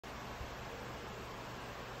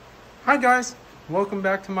Hi guys, welcome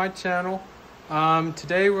back to my channel.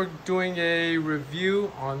 Today we're doing a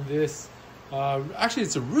review on this. Actually,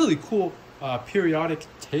 it's a really cool periodic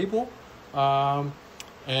table. And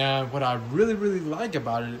what I really like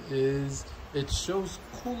about it is it shows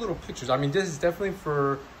cool little pictures. I mean, this is definitely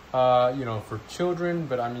for for children,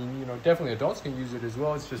 but I mean, definitely adults can use it as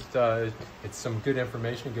well. It's just it's some good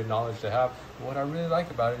information, good knowledge to have. But what I really like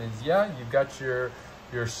about it is, yeah, you've got your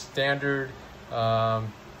standard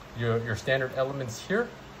your standard elements here,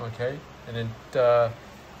 okay, and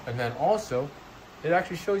then also it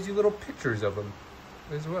actually shows you little pictures of them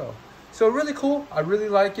as well. So really cool. I really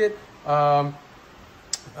like it. It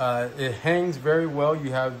hangs very well.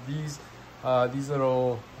 You have these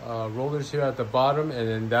little rollers here at the bottom, and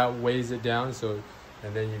then that weighs it down. So,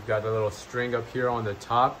 and then you've got a little string up here on the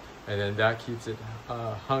top, and then that keeps it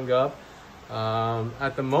hung up.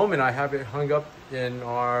 At the moment, I have it hung up in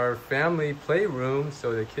our family playroom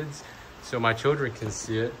so my children can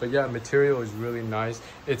see it. But yeah, material is really nice.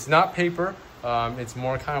 It's not paper. It's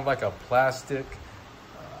more kind of like a plastic.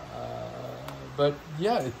 But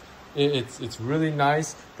yeah, it's really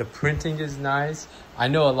nice. The printing is nice. I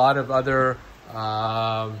know a lot of other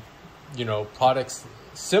products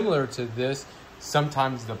similar to this.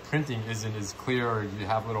 Sometimes the printing isn't as clear, or you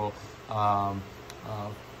have little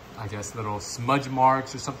I guess little smudge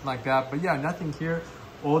marks or something like that. But yeah, nothing here.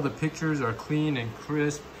 All the pictures are clean and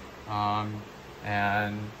crisp,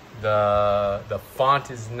 and the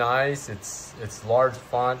font is nice. It's large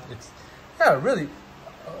font. It's really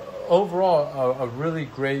overall a really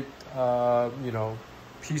great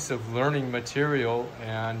piece of learning material,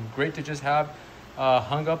 and great to just have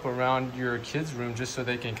hung up around your kids' room, just so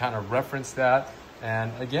they can kind of reference that.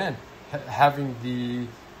 And again, having the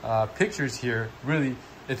pictures here, really,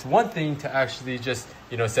 it's one thing to actually just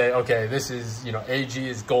say, okay, this is Ag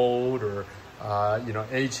is gold, or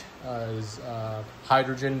H is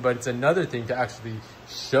hydrogen, but it's another thing to actually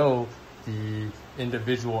show the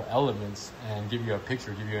individual elements and give you a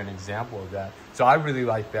picture, give you an example of that. So I really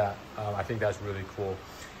like that. I think that's really cool.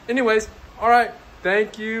 Anyways, all right,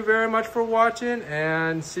 thank you very much for watching,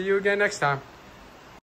 and see you again next time.